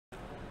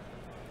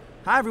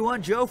Hi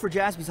everyone, Joe for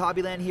Jaspys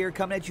Hobbyland here,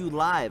 coming at you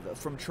live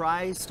from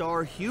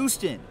TRISTAR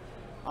Houston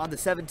on the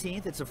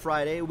 17th. It's a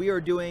Friday. We are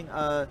doing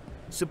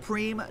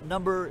Supreme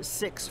number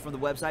 6 from the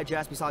website,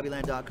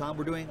 JaspysHobbyland.com.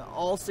 We're doing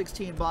all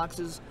 16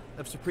 boxes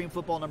of Supreme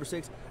Football number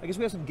 6. I guess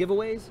we have some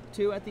giveaways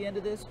too at the end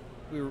of this.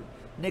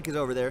 Nick is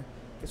over there.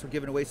 I guess we're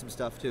giving away some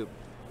stuff too.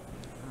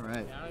 All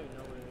right. Yeah, I don't even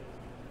know what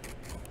it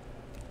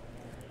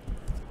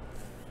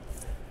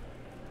is.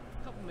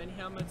 A couple mini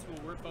helmets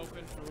will rip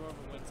open for whoever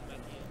wins them at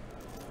the end.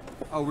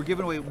 Oh, we're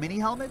giving away mini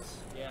helmets?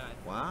 Yeah.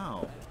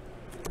 Wow.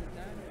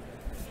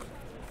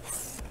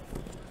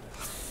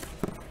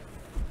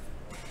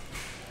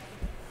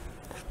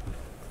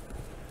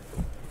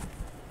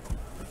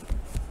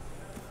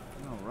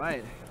 All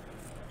right.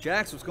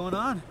 Jax, what's going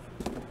on?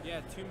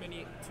 Yeah, two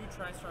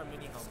TriStar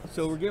mini helmets.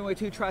 So we're giving away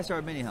 2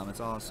 TriStar mini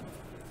helmets. Awesome.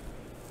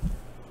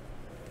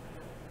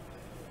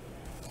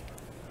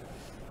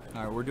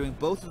 All right, we're doing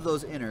both of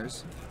those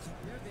inners.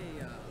 Do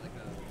you have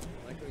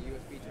like a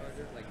USB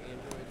charger, like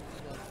Android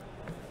stuff?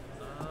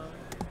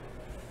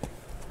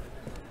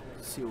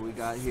 Let's see what we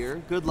got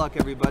here. Good luck,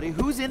 everybody.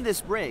 Who's in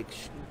this break?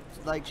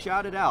 Like,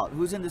 shout it out.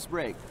 Who's in this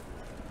break?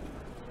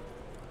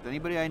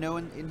 Anybody I know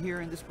in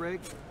here in this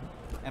break?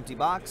 Empty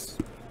box.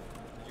 Did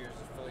yours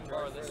just fully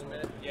charge for a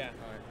minute? Yeah.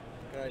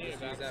 All right. Can I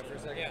just use that for a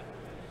second? Yeah.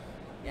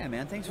 Yeah,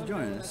 man. Thanks for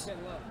joining us.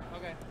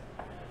 Okay.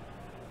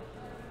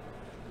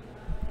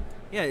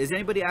 Yeah, is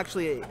anybody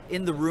actually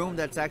in the room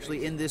that's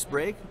actually in this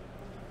break?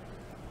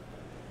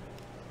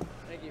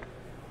 Thank you.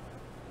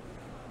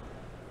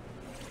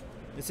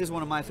 This is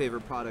one of my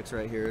favorite products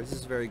right here. This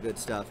is very good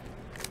stuff.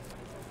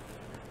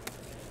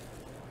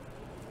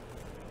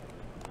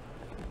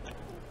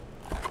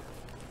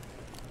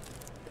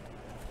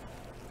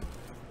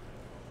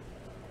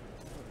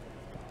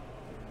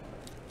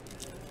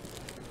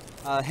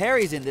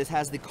 Harry's in this,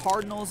 has the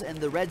Cardinals and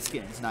the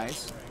Redskins.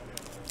 Nice.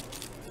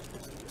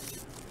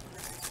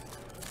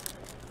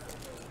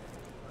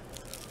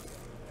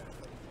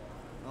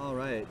 All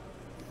right,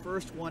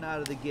 first one out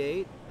of the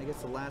gate. I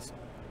guess the last.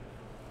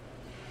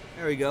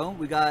 There we go.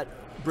 We got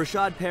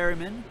Brashad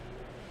Perriman,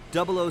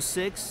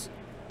 006,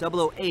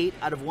 008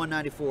 out of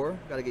 194.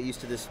 Got to get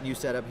used to this new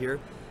setup here.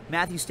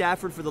 Matthew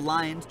Stafford for the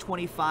Lions,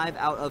 25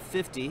 out of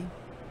 50.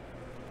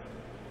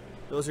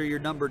 Those are your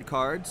numbered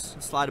cards.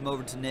 Slide them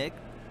over to Nick.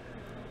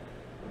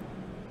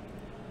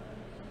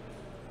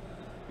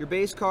 Your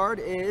base card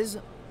is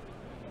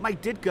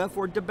Mike Ditka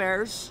for the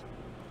Bears.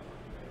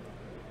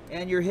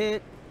 And your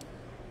hit,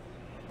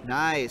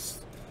 nice.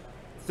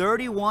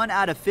 31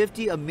 out of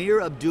 50, Amir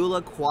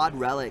Abdullah quad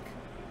relic.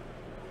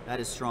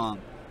 That is strong.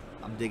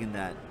 I'm digging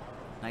that.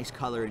 Nice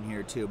color in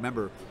here too.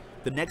 Remember,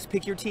 the next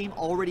pick your team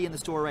already in the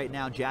store right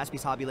now,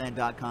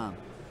 JaspysHobbyland.com.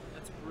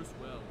 That's Bruce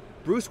Will.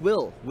 Bruce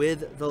Will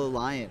with the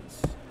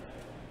Lions.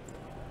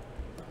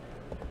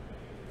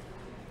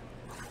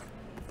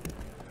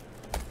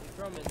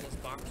 Throw them in this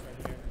box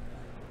right here.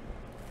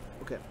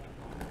 Okay.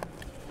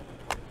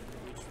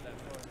 Reach for that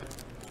forward.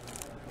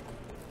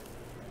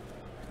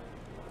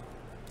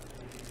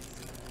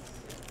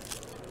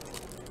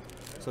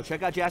 So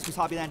check out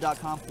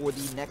JaspysHobbyland.com for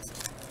the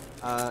next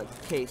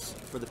case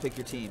for the pick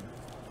your team.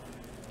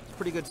 It's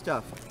pretty good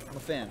stuff. I'm a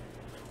fan.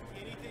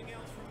 Anything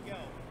else from Go?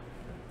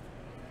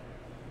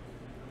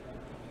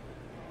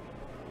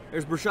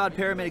 There's Brashad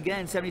Perriman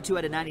again, 72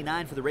 out of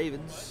 99 for the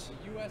Ravens.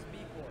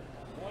 USB port.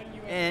 One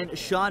USB. And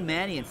Sean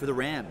Mannion for the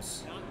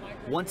Rams,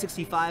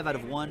 165 out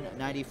of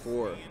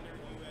 194.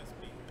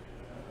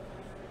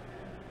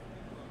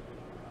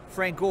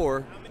 Frank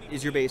Gore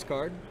is your base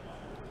card.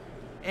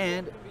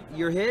 And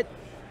your hit,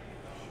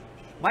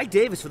 Mike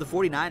Davis for the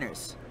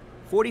 49ers.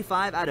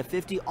 45 out of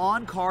 50,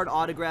 on-card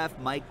autograph,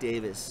 Mike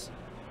Davis.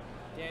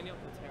 Daniel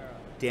Patera.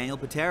 Daniel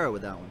Patera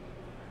with that one.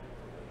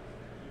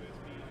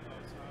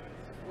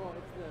 Well,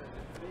 it's the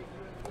big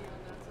USB on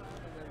that side,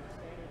 and then the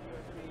standard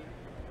USB.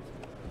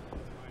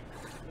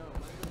 No,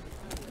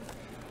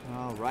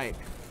 micro. All right,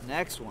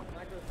 next one.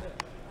 Micro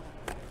tip.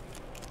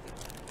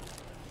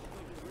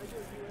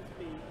 Regular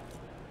USB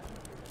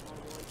on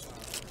one side.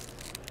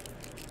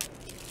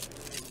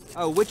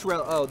 Oh, which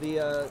row? Oh,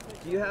 the,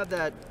 do you have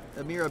that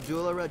Amir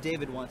Abdullah row?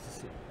 David wants to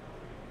see.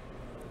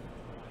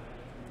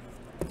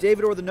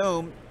 David or the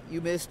Gnome, you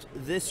missed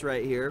this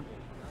right here.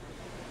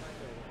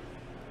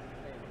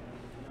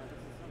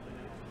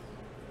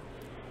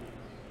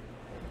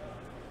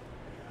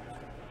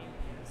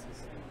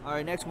 All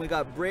right, next one we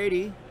got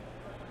Brady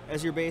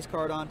as your base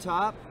card on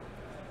top.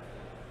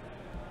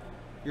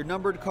 Your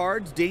numbered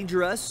cards,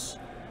 Dangerous,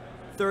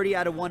 30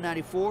 out of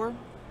 194.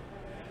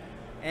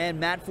 And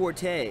Matt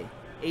Forte,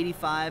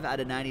 85 out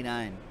of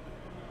 99.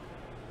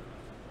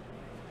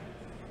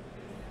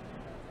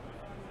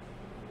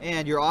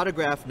 And your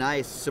autograph,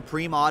 nice,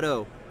 Supreme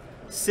Auto,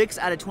 6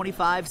 out of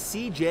 25,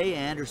 C.J.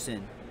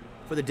 Anderson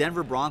for the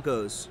Denver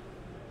Broncos.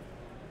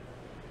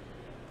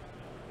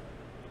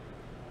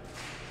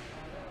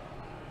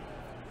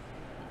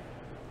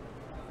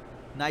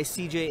 Nice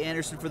C.J.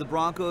 Anderson for the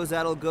Broncos.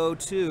 That'll go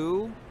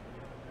to,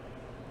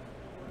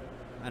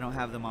 I don't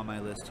have them on my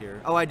list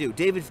here. Oh, I do.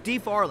 D.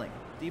 Farling.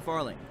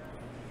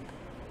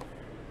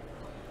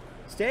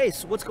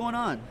 Stace, what's going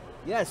on?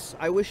 Yes,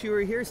 I wish you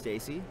were here,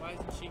 Stacy. Why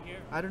isn't she here?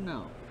 I don't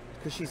know,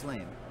 because she's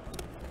lame.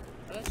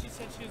 I thought she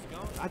said she was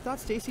going. I thought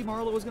Stacy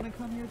Marlowe was going to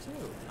come here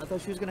too. I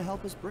thought she was going to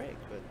help us break,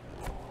 but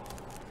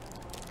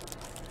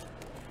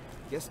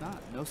guess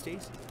not. No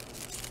Stacy.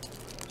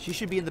 She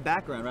should be in the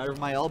background, right over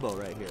my elbow,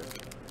 right here.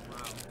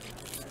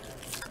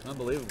 Wow.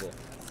 Unbelievable.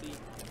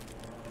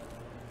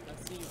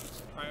 Let's see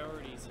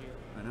priorities here.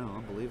 I know,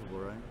 unbelievable,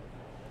 right?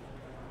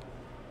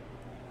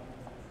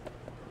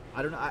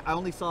 I don't know. I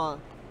only saw.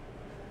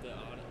 The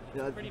audit.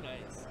 It's pretty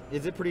nice.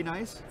 Is it pretty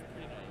nice? It's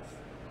pretty nice.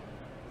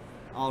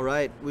 All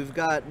right, we've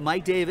got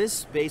Mike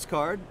Davis, base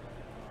card.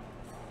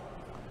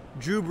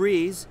 Drew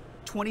Brees,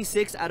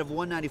 26 out of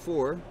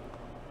 194.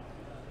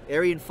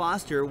 Arian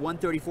Foster,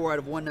 134 out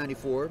of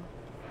 194.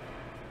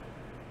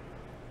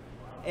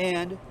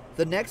 And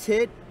the next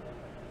hit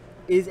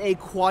is a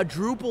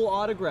quadruple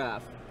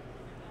autograph.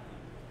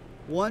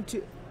 1,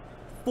 2,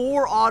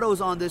 4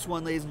 autos on this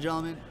one, ladies and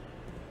gentlemen.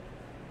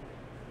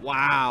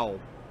 Wow.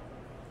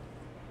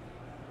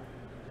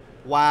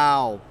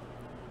 Wow.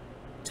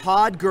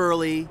 Todd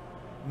Gurley,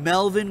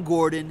 Melvin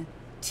Gordon,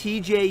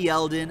 TJ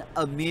Yeldon,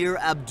 Amir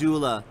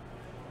Abdullah.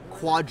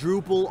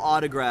 Quadruple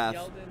autograph.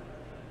 Yeldon.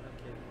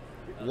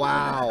 Okay.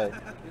 Wow.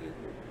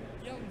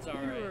 Yeldon's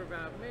alright.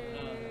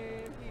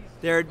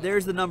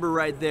 There's the number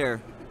right there.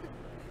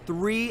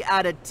 3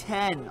 out of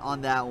 10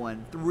 on that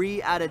one.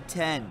 3 out of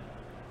 10.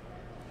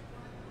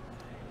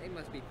 They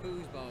must be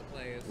foosball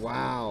players.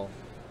 Wow.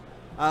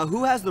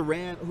 Who has the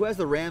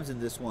Rams in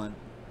this one?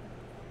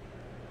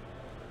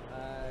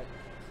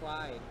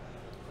 Clyde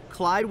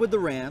Clyde with the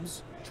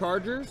Rams.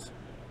 Chargers.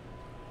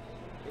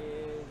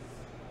 Is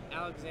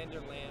Alexander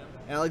Lamb.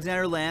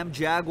 Alexander Lamb.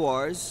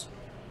 Jaguars.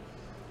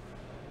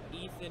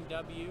 Ethan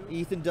W.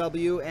 Ethan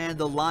W. And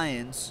the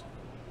Lions.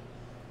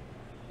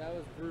 That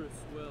was Bruce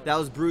Will. That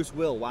was Bruce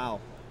Will.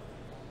 Wow.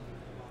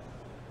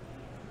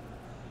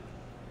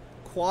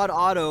 Quad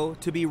auto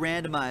to be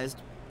randomized.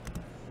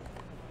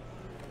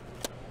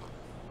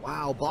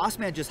 Wow,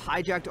 Bossman just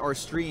hijacked our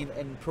stream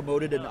and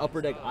promoted an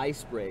Upper Deck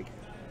ice break.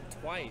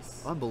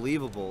 Twice.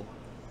 Unbelievable.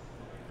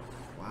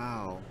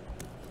 Wow.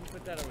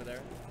 Put that over there.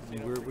 I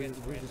mean, we're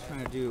just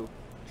trying to do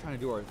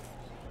our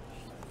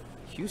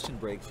Houston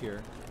breaks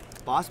here.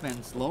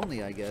 Bossman's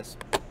lonely, I guess.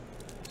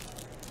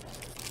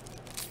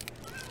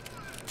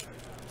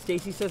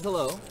 Stacy says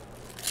hello.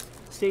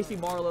 Stacy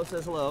Marlowe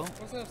says hello.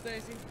 What's up,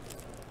 Stacy?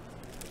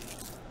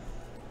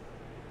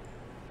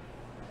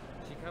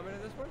 She coming to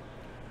this one?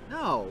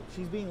 No,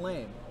 she's being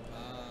lame.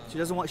 She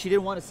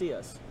didn't want to see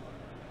us.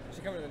 She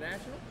coming to the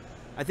National?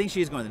 I think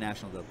she is going to the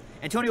National though.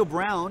 Antonio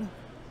Brown,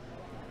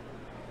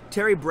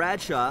 Terry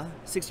Bradshaw,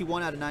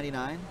 61 out of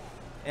 99,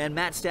 and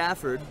Matt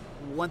Stafford,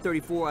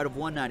 134 out of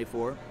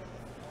 194. Did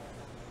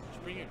you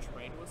bring your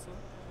train whistle?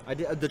 I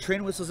did. The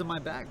train whistle's in my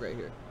bag right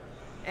here.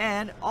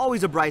 And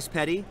always a Bryce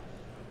Petty.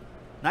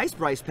 Nice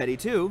Bryce Petty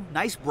too.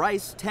 Nice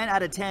Bryce, 10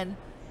 out of 10,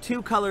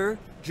 2-color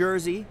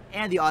jersey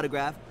and the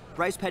autograph.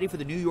 Bryce Petty for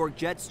the New York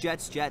Jets. Show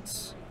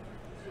that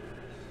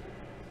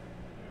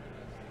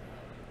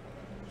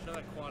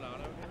quad auto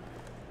again.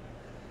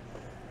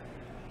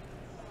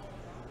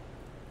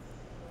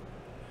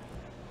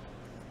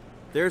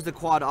 There's the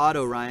quad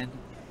auto, Ryan.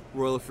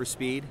 Royal for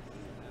speed.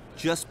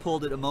 Just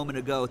pulled it a moment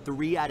ago.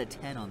 3 out of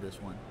 10 on this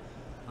one.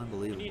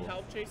 Unbelievable. You need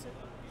help, Jason?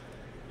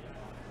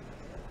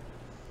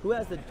 Who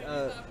has the You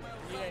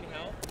need any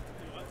help?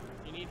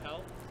 You need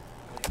help?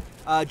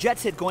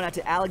 Jets hit going out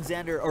to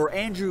Alexander or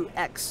Andrew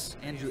X.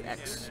 Andrew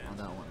X on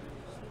that one.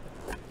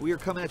 We are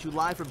coming at you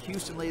live from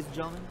Houston, ladies and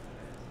gentlemen.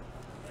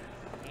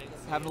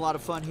 Having a lot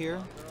of fun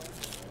here.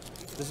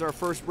 This is our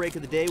first break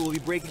of the day. We'll be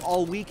breaking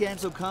all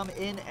weekend, so come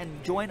in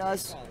and join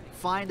us.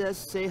 Find us,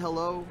 say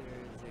hello.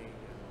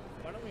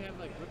 Why don't we have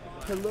like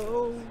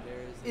Hello,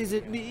 is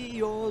it me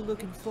you're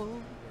looking for?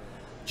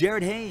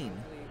 Jared Hayne,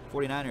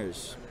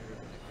 49ers.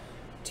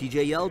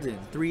 TJ Yeldon,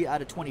 3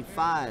 out of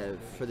 25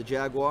 for the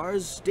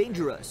Jaguars.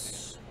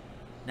 Dangerous,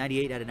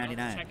 98 out of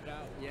 99. Check it out.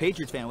 Yeah.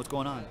 Patriots fan, what's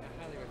going on?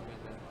 I highly recommend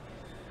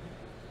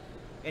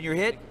that. And your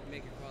hit?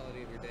 Make your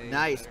quality of your day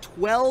Nice. better.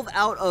 12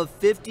 out of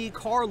 50,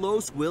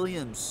 Carlos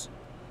Williams.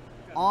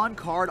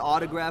 On-card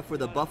autograph for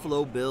the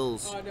Buffalo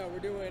Bills. Oh no, we're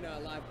doing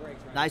live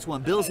breaks right Nice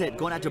one. Bills hit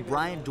going out to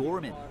Brian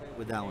Dorman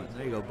with that one.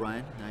 There you go,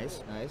 Brian.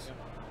 Nice, nice.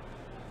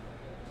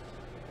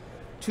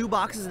 2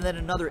 boxes and then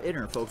another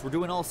inner, folks. We're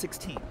doing all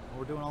 16.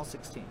 We're doing all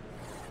 16.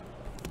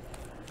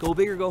 Go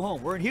big or go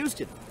home. We're in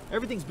Houston.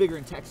 Everything's bigger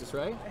in Texas,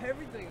 right?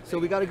 Everything. So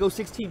we got to go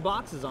 16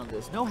 boxes on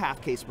this. No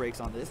half case breaks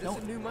on this. Is No.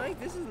 this a new mic?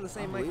 This isn't the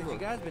same mic that you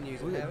guys been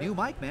using. Look at have new it?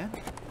 mic, man.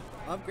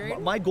 Upgrade?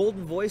 My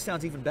golden voice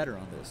sounds even better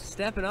on this.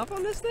 Stepping up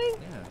on this thing?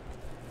 Yeah.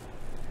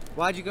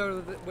 Why'd you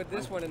go with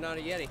this one and not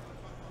a Yeti?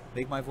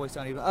 Make my voice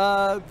sound even.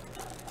 I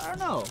don't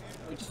know.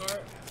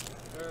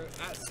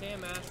 At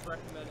Sam Ash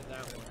recommended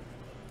that one.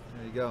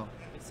 There you go.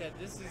 It said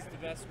this is the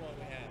best one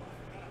we have.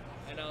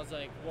 And I was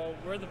like, well,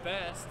 we're the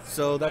best.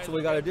 So that's what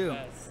we got to do.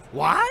 Best.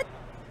 What?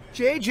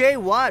 J.J.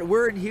 Watt.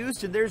 We're in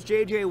Houston. There's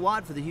J.J.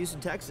 Watt for the Houston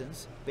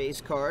Texans.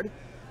 Base card.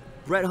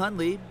 Brett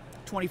Hundley,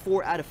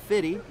 24 out of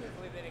 50. I can't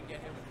believe they didn't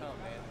get him to come,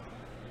 man.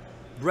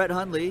 Brett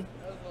Hundley, That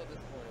was a little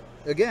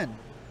disappointing. again,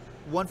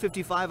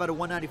 155 out of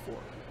 194.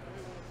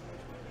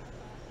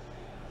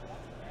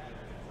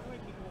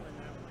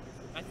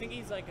 I think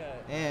he's like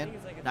a. I And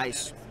think he's like a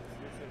nice. Fanatics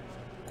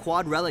exclusive.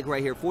 Quad relic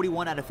right here,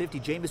 41 out of 50.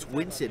 Jameis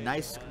Winston,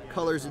 nice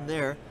colors in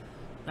there.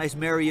 Nice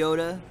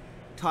Mariota,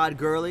 Todd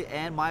Gurley,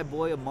 and my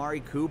boy Amari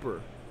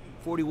Cooper.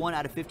 41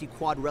 out of 50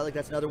 quad relic.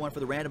 That's another one for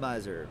the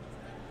randomizer.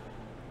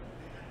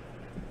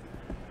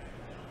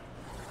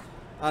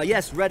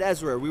 Yes, Red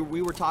Ezra.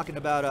 We were talking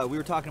about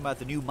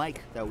the new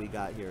mic that we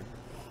got here.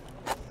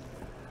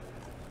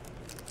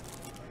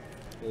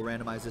 We'll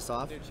randomize this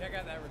off. Dude, check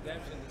out that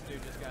redemption this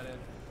dude just got in.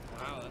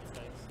 Wow, that's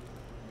nice.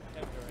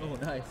 Oh,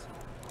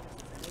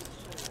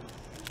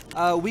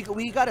 nice.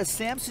 We got a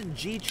Samson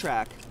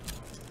G-Track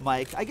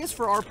mic. I guess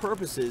for our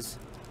purposes,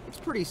 it's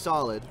pretty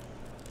solid.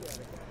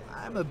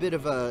 I'm a bit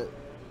of a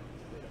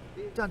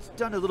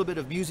done a little bit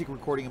of music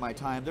recording in my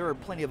time. There are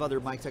plenty of other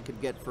mics I could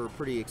get for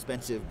pretty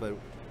expensive, but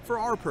for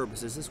our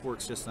purposes, this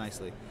works just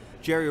nicely.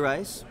 Jerry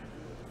Rice,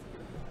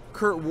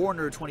 Kurt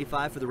Warner,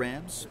 25 for the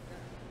Rams,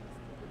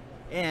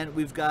 and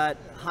we've got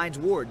Hines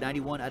Ward,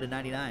 91 out of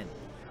 99.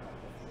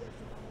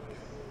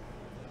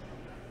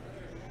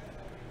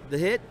 The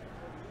hit.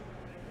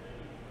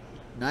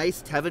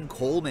 Nice, Tevin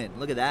Coleman.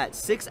 Look at that.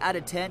 6 out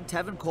of 10,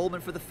 Tevin Coleman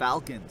for the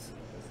Falcons.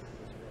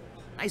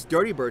 Nice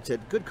Dirty Birds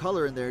hit. Good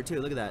color in there, too.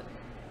 Look at that.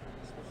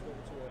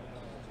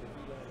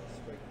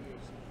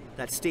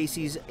 That's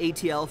Stacy's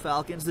ATL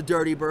Falcons, the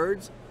Dirty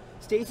Birds.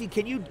 Stacy,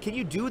 can you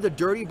do the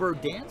Dirty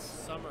Bird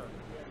dance?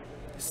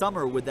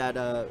 Summer with that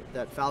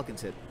that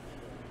Falcons hit.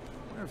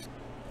 I wonder if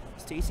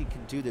Stacy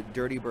can do the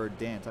Dirty Bird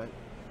dance.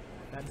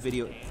 That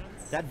video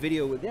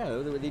would, yeah,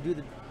 they do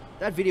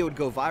that video would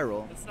go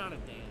viral. It's not a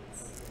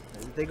dance.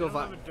 They go I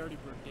don't have viral. a Dirty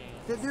Bird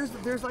dance.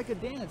 There's like a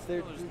dance.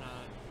 No, there's not.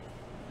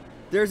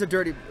 There's a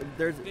dirty.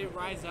 There's. They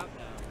rise up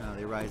now. Oh,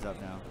 they rise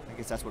up now. I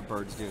guess that's what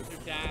birds do.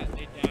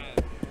 They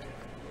dad.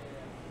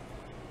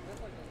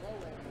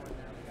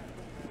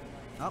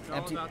 Oh, It's all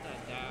empty, about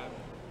that dab.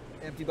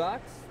 empty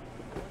box.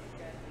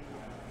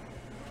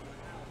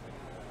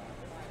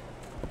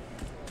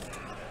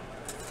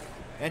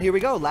 And here we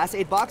go. Last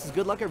 8 boxes.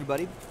 Good luck,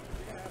 everybody.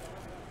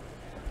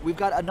 We've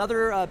got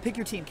another pick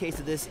your team case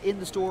of this in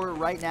the store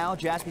right now.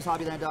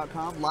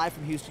 JaspysHobbyland.com, live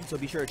from Houston. So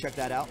be sure to check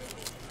that out.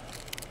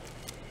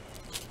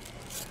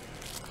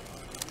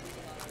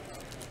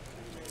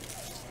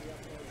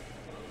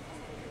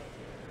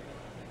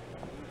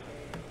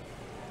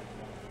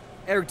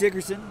 Eric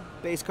Dickerson,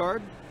 base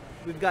card.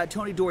 We've got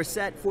Tony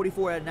Dorsett,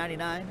 44 out of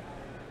 99.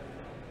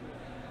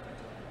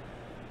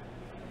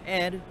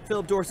 And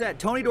Philip Dorsett.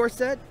 Tony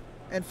Dorsett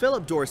and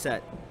Philip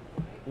Dorsett.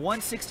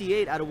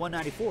 168 out of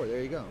 194.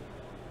 There you go.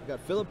 We got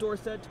Philip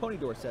Dorsett, Tony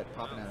Dorsett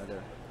popping out of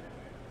there.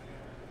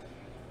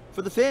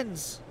 For the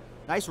Finns,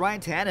 nice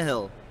Ryan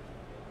Tannehill.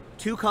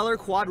 2-color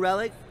quad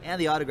relic and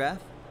the autograph.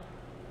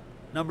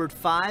 Numbered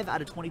 5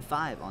 out of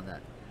 25 on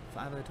that.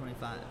 5 out of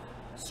 25.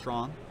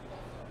 Strong.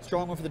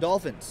 Strong one for the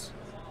Dolphins.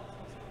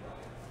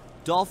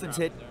 Dolphins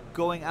hit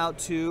going out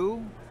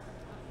to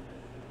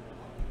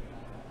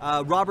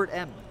Robert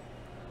M.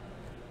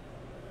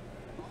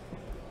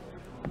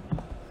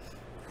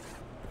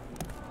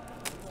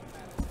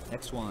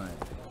 Next one.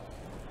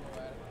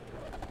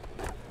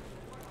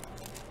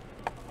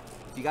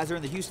 If you guys are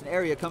in the Houston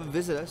area, come and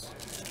visit us.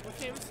 What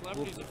famous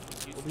celebrities are from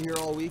We'll Houston? be here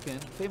all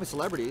weekend. Famous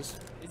celebrities.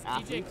 Is DJ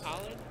Athletes.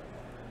 Khaled?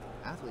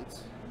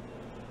 Athletes.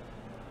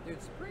 Dude,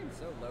 Supreme's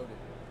so loaded.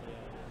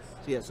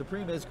 So yeah,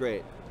 Supreme is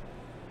great.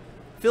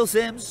 Phil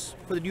Simms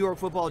for the New York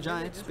Football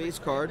Giants, base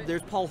card.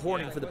 There's Paul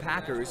Horning for the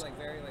Packers,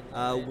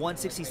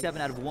 167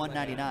 out of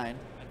 199.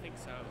 I think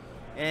so.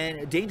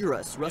 And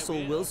Dangerous,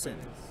 Russell Wilson,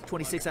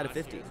 26 out of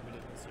 50.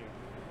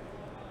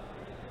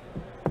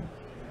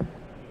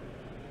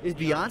 Is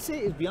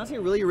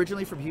Beyonce really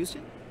originally from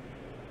Houston?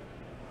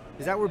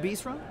 Is that where B's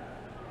from?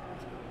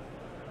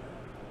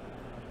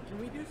 Can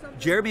we do something?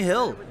 Jeremy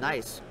Hill,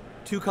 nice.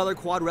 2-color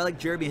quad relic,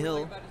 Jeremy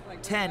Hill,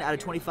 10 out of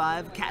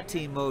 25. Cat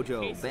Team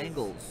Mojo,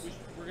 Bengals.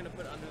 We're gonna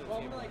put under the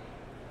table.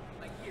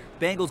 Like here.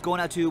 Bengals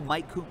going out to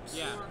Mike Coombs.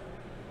 Yeah.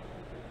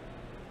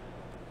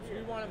 So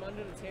we want him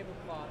under the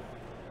tablecloth.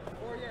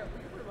 Or yeah,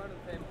 we can put him under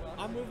the table.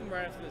 I'll move him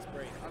right after this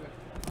break.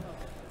 Okay.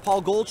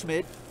 Paul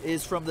Goldschmidt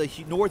is from the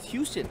North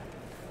Houston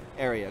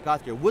area.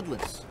 Got there,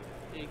 Woodlands.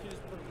 Yeah, you can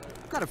just put him there.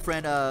 I've got a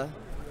friend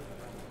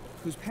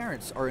whose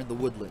parents are in the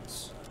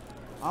Woodlands.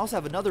 I also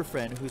have another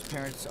friend whose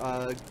parents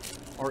are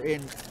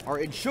in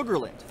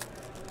Sugarland.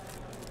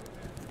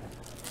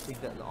 I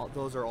think that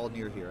those are all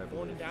near here, I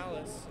Born believe. in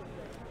Dallas.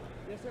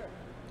 Yes, sir.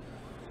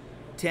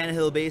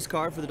 Tannehill base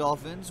card for the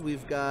Dolphins.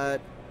 We've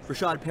got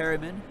Brashad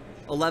Perriman,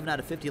 11 out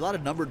of 50. A lot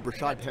of numbered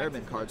Brashad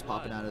Perriman cards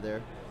popping out of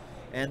there.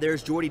 And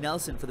there's Jordy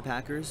Nelson for the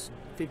Packers,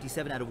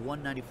 57 out of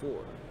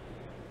 194.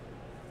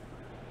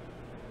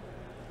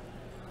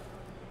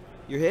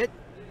 Your hit?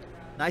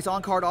 Nice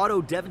on-card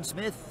auto, Devin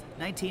Smith,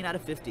 19 out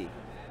of 50.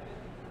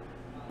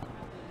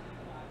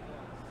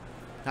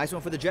 Nice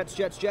one for the Jets.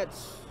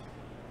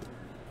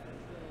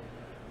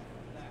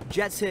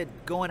 Jets hit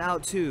going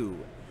out to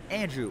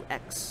Andrew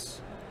X.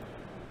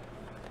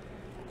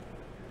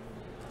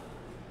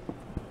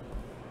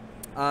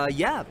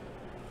 Yeah.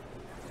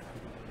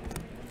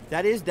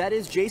 That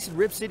is Jason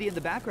Rip City in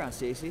the background,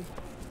 Stacy.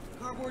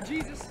 Cardboard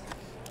Jesus.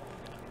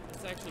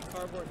 It's actually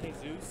Cardboard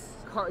Jesus.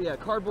 Yeah,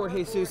 Cardboard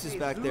Jesus is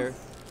back there.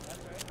 That's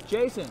right.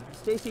 Jason,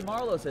 Stacy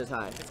Marlowe says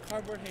hi. It's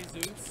Cardboard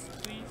Jesus,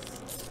 please.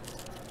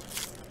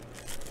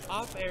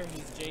 Off air,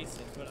 he's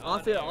Jason, but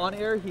On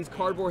air, he's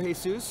Cardboard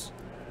Jesus.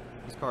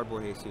 He's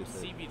Cardboard Jesus.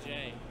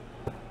 CBJ.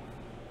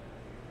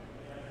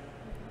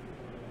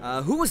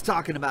 Who was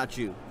talking about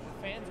you?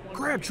 Fans want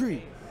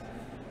Crabtree.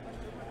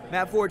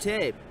 Matt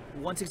Forte,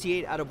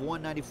 168 out of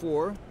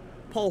 194.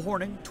 Paul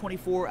Horning,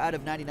 24 out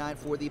of 99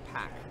 for the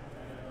Pack.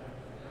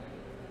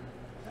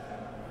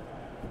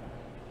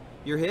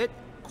 Your hit?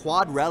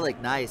 Quad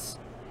Relic, nice.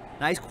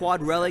 Nice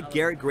quad relic,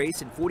 Garrett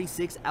Grayson,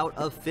 46 out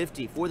of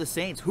 50 for the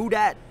Saints. Who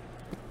dat?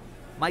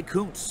 Mike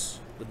Kuntz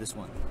with this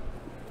one.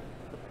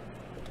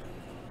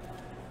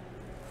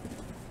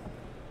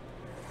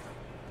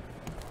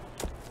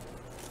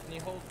 Can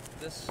you hold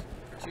this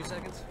for 2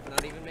 seconds?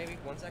 Not even, maybe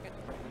 1 second?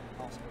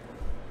 Awesome.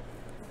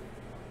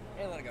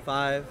 And let it go.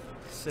 5,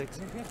 6.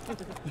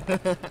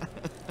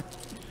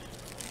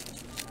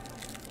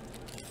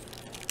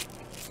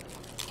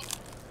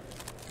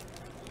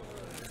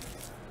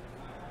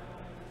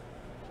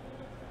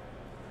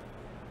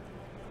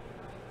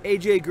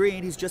 AJ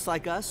Green, he's just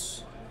like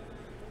us.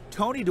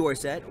 Tony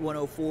Dorsett,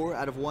 104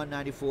 out of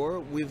 194.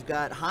 We've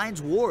got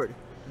Hines Ward,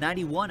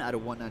 91 out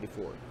of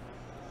 194.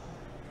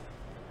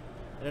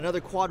 And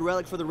another quad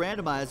relic for the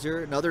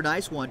randomizer. Another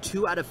nice one,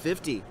 2 out of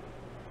 50.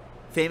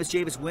 Famous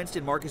Jameis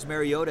Winston, Marcus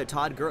Mariota,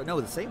 Todd Gurley.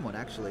 No, the same one,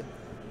 actually.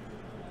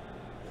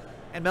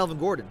 And Melvin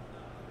Gordon.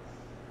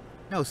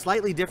 No,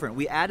 slightly different.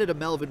 We added a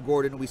Melvin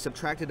Gordon. We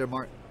subtracted a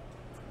Mark.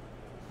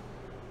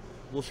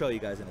 We'll show you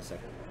guys in a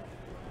second.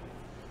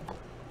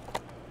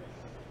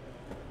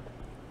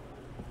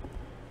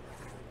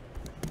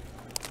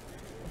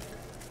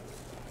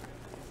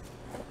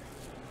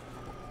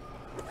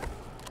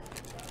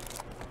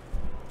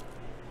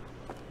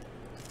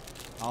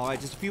 All right,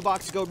 just a few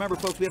boxes to go. Remember,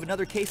 folks, we have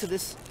another case of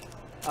this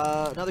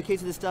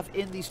stuff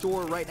in the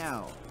store right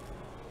now.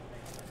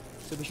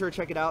 So be sure to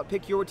check it out.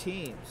 Pick your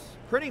teams.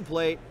 Printing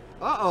plate.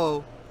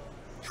 Uh-oh.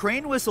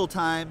 Train whistle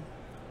time.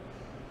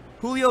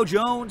 Julio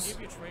Jones.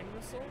 Give you a train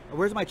whistle?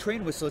 Where's my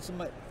train whistle? It's in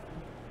my...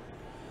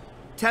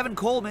 Tevin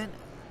Coleman,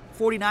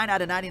 49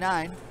 out of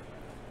 99.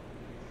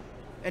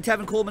 And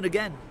Tevin Coleman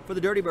again for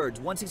the Dirty Birds,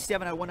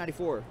 167 out of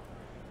 194.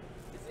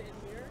 Is it in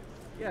here?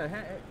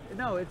 Yeah,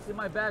 no, it's in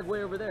my bag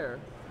way over there.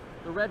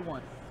 The red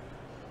one.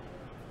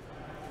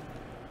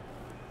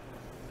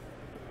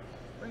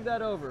 Bring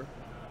that over.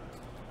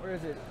 Where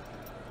is it?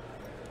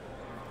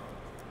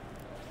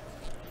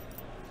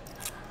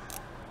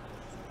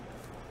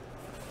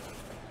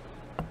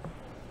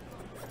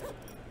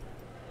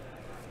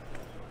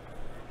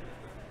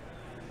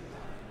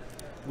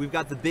 We've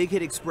got the Big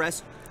Hit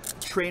Express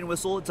train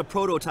whistle. It's a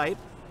prototype.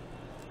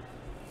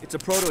 It's a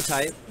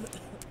prototype.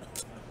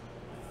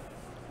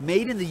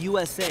 Made in the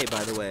USA,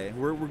 by the way.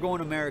 We're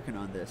going American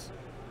on this.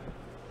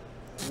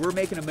 We're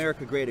making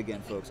America great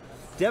again, folks.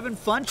 Devin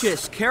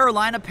Funchess,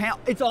 Carolina Pan.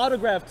 It's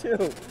autographed,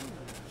 too.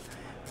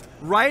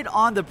 Right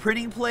on the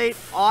printing plate,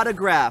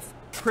 autograph.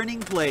 Printing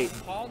plate.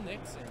 Paul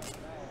Nixon.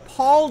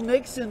 Paul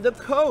Nixon, the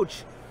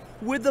coach,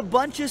 with the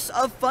bunches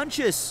of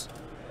Funchess.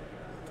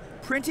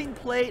 Printing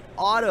plate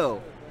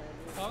auto.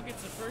 Paul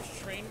gets the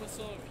first train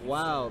whistle of Houston.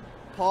 Wow.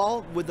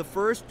 Paul with the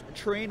first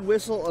train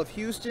whistle of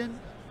Houston.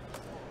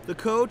 The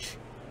coach.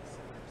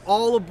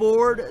 All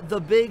aboard the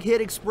Big Hit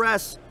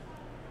Express.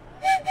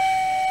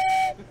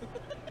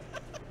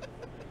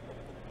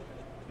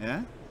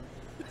 Yeah?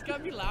 It's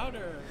gotta be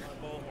louder.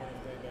 My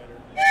bullhorn's way better.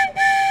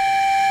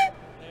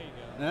 There you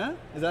go. Yeah?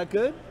 Is that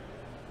good?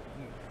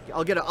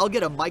 I'll get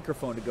a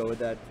microphone to go with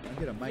that. I'll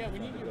get a microphone we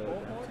need to your go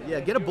with that. bullhorn? Yeah,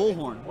 get a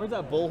bullhorn. Where's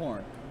that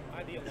bullhorn?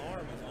 The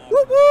alarm is on.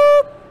 Whoop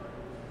whoop!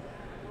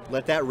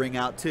 Let that ring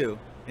out too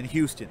in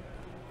Houston.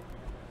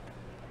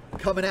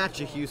 Coming at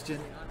you, Houston.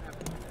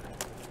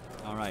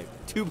 All right,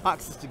 2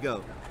 boxes to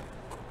go.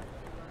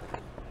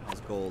 That's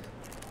gold.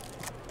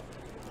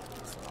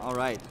 All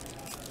right,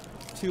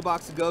 2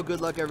 boxes to go.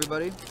 Good luck,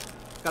 everybody.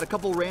 Got a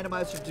couple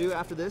randomizers to do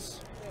after this.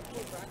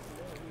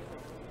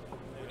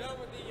 We're done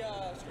with the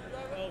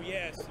screwdriver? Oh,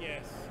 yes,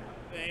 yes.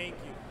 Thank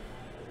you.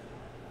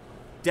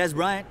 Des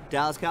Bryant,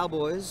 Dallas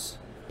Cowboys.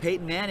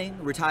 Peyton Manning,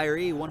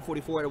 retiree,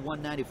 144 out of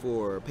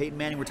 194. Peyton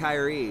Manning,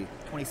 retiree,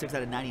 26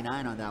 out of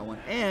 99 on that one.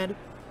 And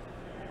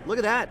look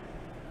at that.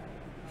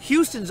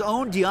 Houston's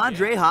own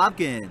DeAndre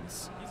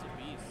Hopkins. He's a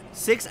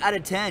beast. 6 out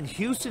of 10.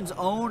 Houston's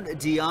own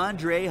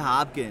DeAndre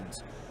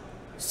Hopkins.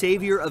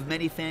 Savior of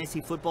many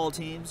fantasy football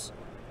teams.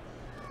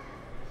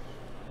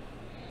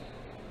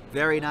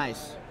 Very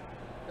nice.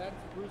 That's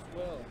Bruce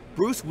Will.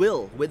 Bruce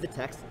Will with the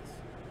Texans.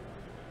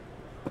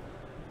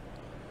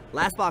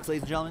 Last box,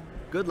 ladies and gentlemen.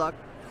 Good luck.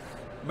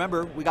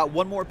 Remember, we got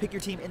one more pick your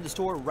team in the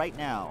store right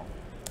now.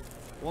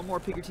 One more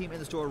pick your team in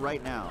the store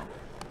right now.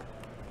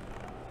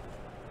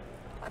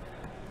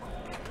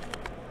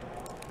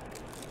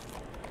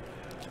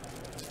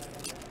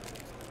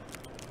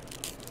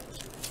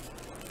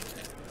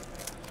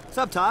 What's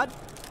up, Todd?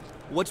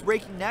 What's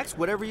breaking next?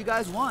 Whatever you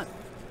guys want.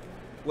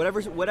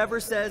 Whatever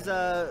says,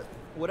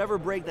 whatever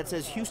break that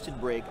says Houston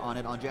break on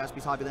it on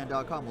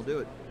JaspysHobbyland.com, we'll do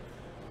it.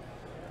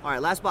 All right,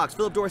 last box.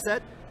 Philip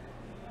Dorsett.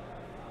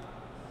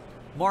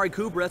 Mari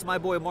Cooper, that's my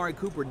boy Mari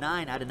Cooper,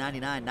 9 out of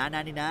 99,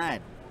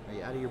 999. Are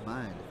you out of your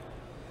mind?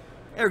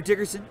 Eric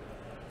Dickerson,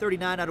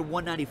 39 out of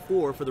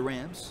 194 for the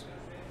Rams.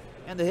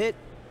 And the hit.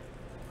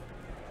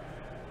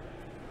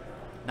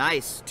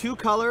 Nice.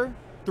 2-color,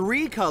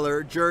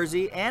 3-color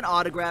jersey and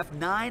autograph,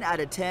 9 out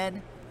of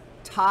 10.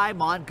 Ty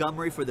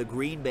Montgomery for the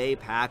Green Bay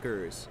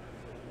Packers.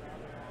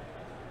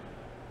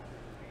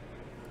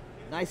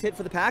 Nice hit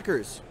for the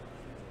Packers.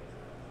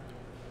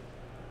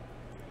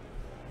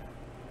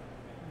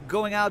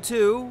 Going out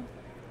to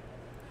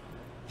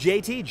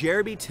JT,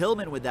 Jeremy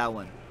Tillman with that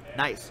one.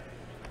 Nice.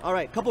 All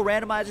right, couple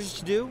randomizers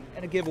to do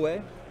and a giveaway.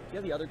 Do you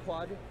have the other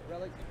quad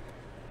relic?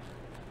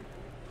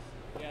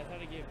 Yeah, I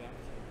thought I gave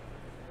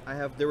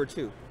that. There were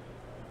 2.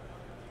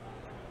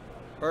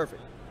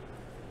 Perfect.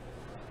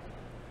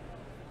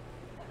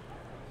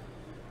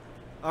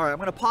 All right, I'm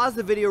gonna pause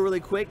the video really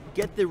quick,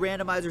 get the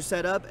randomizer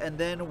set up, and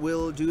then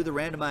we'll do the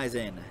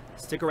randomizing.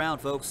 Stick around,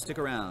 folks, stick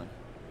around.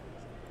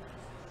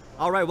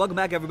 All right, welcome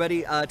back,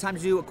 everybody. Time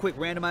to do a quick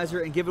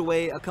randomizer and give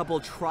away a couple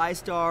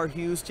TriStar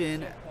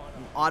Houston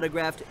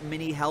autographed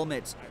mini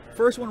helmets.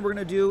 First one we're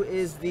gonna do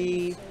is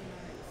the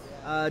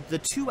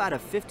 2 out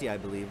of 50, I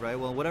believe, right?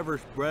 Well,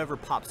 whatever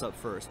pops up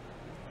first.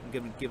 I'm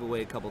gonna give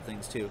away a couple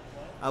things too.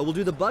 We'll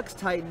do the Bucks,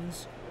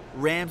 Titans,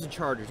 Rams, and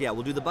Chargers. Yeah,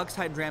 we'll do the Bucks,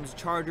 Titans, Rams, and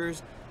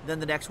Chargers. Then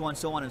the next one,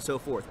 so on and so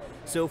forth.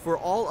 So for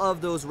all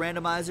of those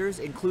randomizers,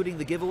 including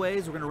the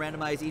giveaways, we're gonna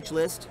randomize each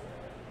list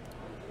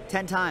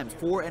 10 times,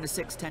 4 and a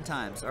 6, 10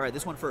 times. All right,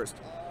 this one first.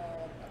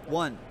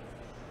 1,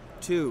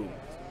 2,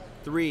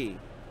 3,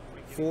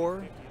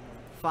 4,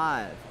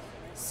 5,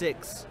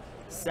 6,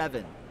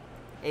 7,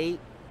 8,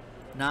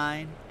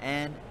 9,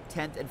 and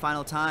 10th and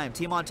final time.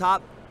 Team on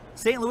top,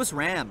 St. Louis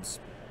Rams.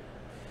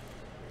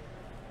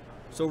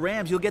 So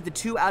Rams, you'll get the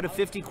 2 out of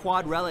 50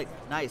 quad relic.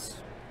 Nice.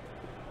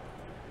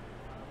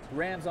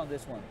 Rams on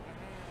this one.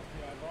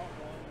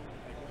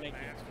 Thank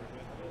you.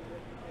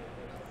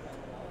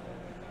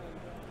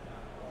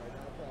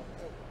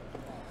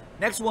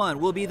 Next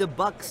one will be the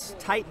Bucks,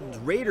 Titans,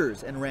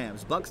 Raiders, and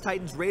Rams. Bucks,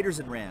 Titans, Raiders,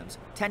 and Rams.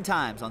 10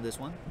 times on this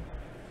one.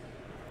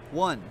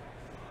 1,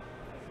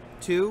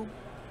 2,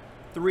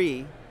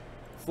 3,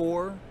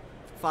 4,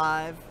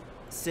 5,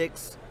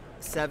 6,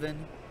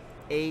 7,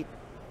 8,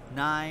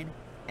 9,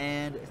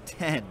 and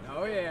 10.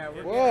 Oh yeah.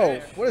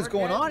 Whoa, what is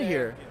going on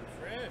here?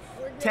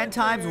 10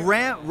 times,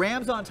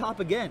 Rams on top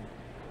again.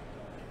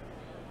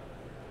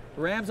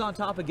 Rams on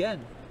top again.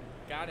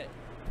 Got it.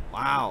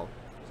 Wow.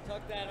 Just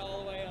tuck that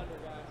all the way under,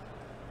 guys.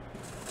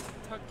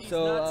 Tuck these nuts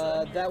So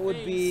under that your would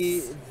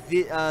face.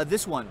 be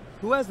this one.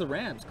 Who has the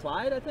Rams?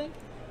 Clyde, I think?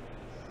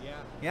 Yeah.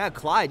 Yeah,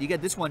 Clyde. You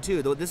get this one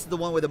too. This is the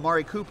one with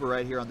Amari Cooper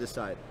right here on this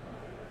side.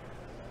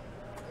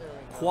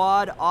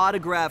 Quad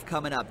autograph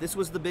coming up. This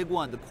was the big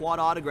one, the quad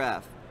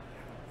autograph.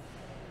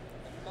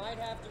 Might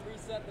have to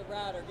reset the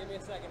router. Give me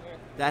a second here.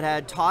 That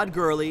had Todd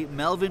Gurley,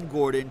 Melvin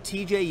Gordon,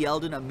 TJ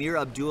Yeldon, Amir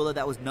Abdullah.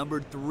 That was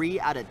numbered 3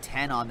 out of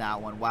 10 on that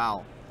one.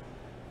 Wow.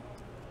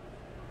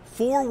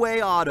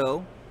 4-way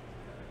auto.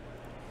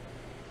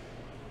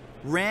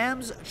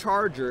 Rams,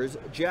 Chargers,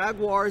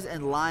 Jaguars,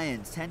 and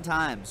Lions. 10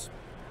 times.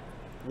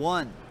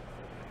 1,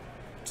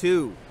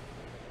 2,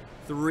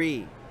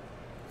 3,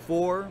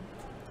 4,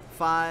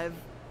 5,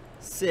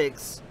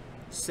 6,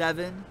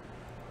 7,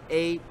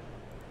 8,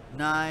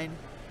 9,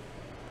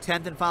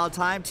 10th and final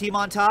time. Team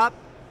on top,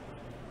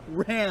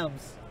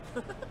 Rams.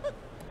 Oh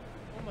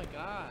my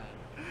god.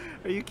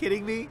 Are you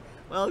kidding me?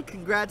 Well,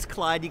 congrats,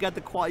 Clyde. You got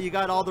the quad. You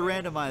got all the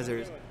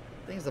randomizers.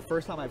 I think it's the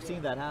first time I've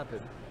seen that happen.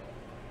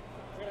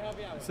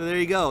 So there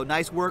you go.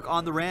 Nice work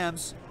on the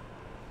Rams.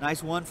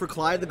 Nice one for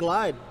Clyde the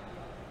Glide.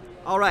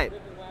 All right.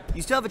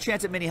 You still have a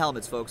chance at mini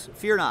helmets, folks.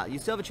 Fear not. You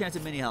still have a chance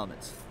at mini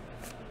helmets.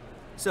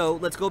 So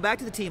let's go back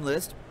to the team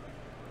list.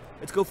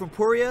 Let's go from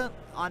Puria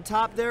on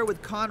top there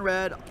with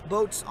Conrad,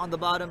 Boats on the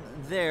bottom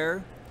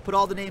there. Put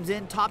all the names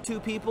in. Top 2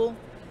 people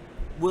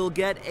will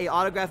get a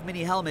autographed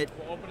mini helmet.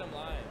 We'll open them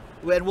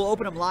live. And we'll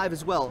open them live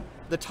as well.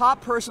 The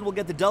top person will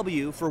get the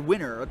W for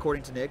winner,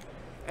 according to Nick.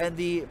 And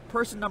the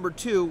person number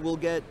 2 will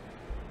get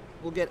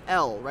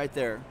L right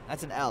there.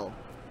 That's an L.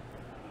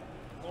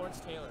 Lawrence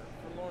Taylor.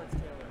 For Lawrence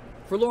Taylor.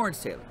 For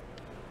Lawrence Taylor.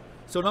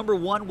 So number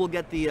 1 will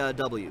get the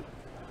W.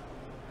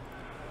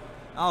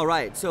 All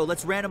right, so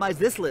let's randomize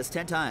this list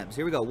 10 times.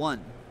 Here we go. 1,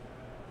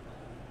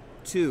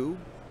 2,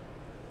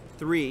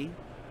 3,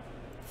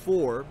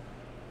 4,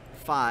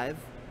 5,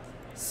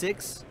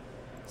 6,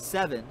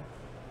 7,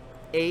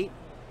 8,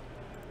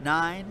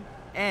 9,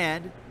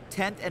 and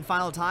 10th and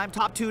final time.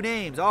 Top 2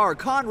 names are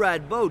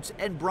Conrad, Boats,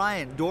 and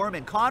Brian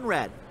Dorman.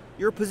 Conrad,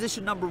 you're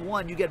position number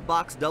 1. You get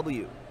box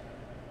W.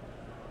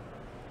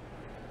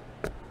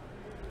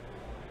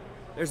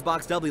 There's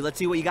box W. Let's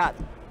see what you got.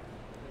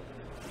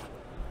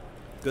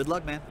 Good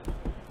luck, man.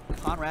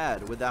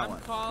 Conrad with that one.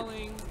 I'm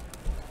calling.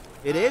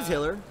 It is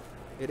Hiller.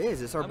 It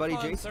is. It's our I'm buddy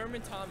calling Jason.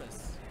 Thurman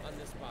Thomas. on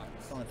this box.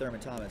 It's on Thurman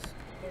Thomas.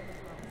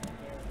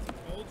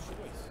 Old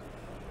choice.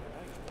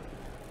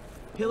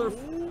 Hiller,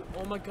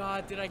 Oh my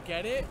God, did I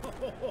get it?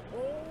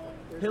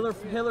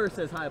 Hiller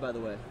says hi, by the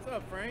way. What's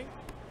up, Frank?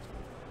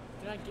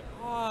 Did I get?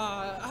 Oh,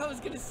 I was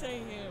gonna say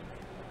him.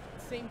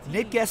 Same team.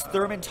 Nick guessed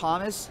Thurman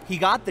Thomas. He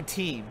got the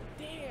team,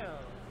 Damn.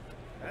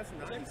 That's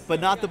nice. but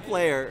not the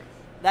player.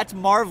 That's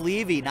Marv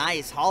Levy.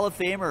 Nice. Hall of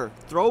Famer.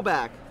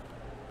 Throwback.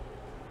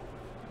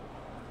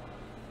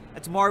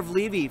 That's Marv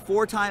Levy.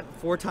 Four-time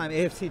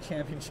AFC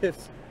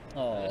championships.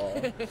 Oh.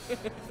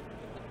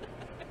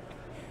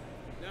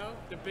 No,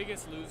 the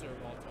biggest loser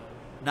of all time.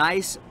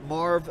 Nice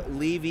Marv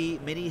Levy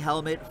mini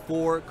helmet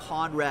for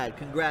Conrad.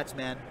 Congrats,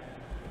 man.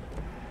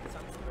 So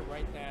I'm just gonna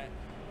write that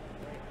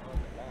right on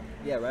the box.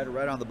 Yeah,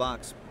 right on the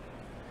box.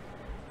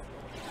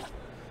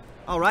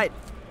 All right.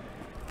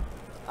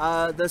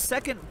 The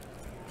second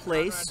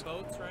place.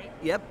 Conrad Boats, right?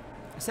 Yep.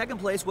 Second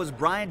place was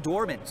Brian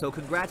Dorman. So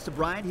congrats to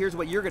Brian. Here's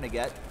what you're gonna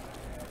get.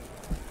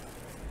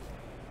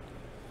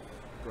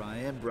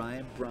 Brian,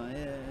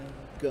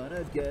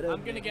 gonna get a.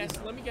 I'm gonna guess.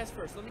 Let me guess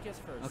first.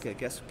 Okay,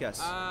 guess.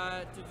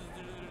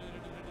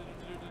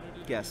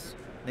 Guess.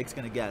 Nick's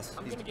gonna guess.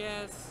 I'm gonna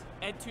guess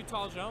Ed Too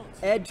Tall Jones.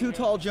 Ed Too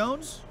Tall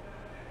Jones?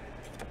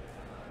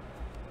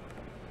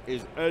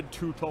 Is Ed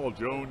Too Tall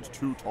Jones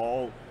too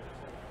tall?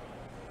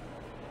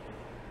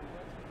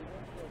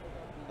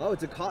 Oh,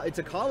 it's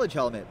a college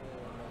helmet.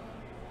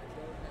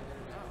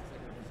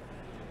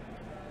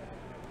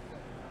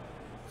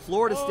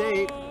 Florida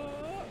State.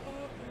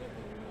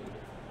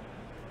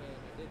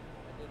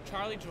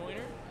 Charlie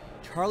Joyner?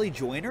 Charlie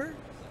Joyner?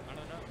 I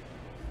don't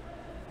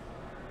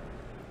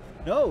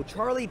know. No,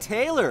 Charlie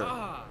Taylor.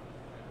 Ah.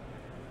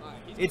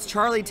 It's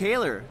Charlie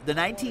Taylor, the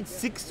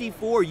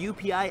 1964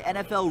 UPI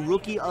NFL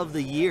Rookie of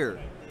the Year.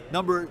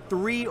 Number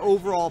 3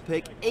 overall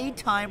pick,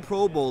 8-time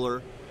Pro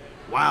Bowler.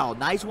 Wow,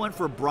 nice one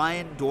for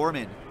Brian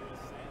Dorman.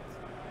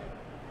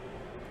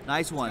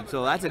 Nice one.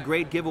 So that's a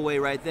great giveaway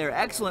right there.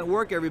 Excellent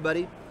work,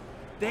 everybody.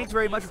 Thanks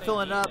very much for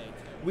filling it up.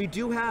 We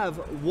do have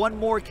one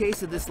more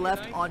case of this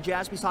left on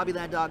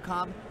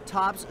JaspysHobbyland.com.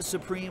 Topps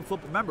Supreme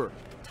Football. Remember,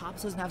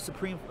 Topps doesn't have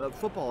Supreme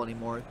football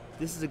anymore.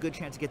 This is a good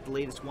chance to get the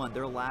latest one,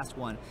 their last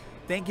one.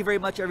 Thank you very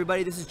much,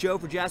 everybody. This is Joe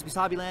for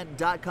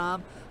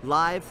JaspysHobbyland.com,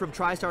 live from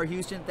TriStar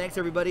Houston. Thanks,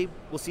 everybody.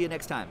 We'll see you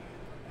next time.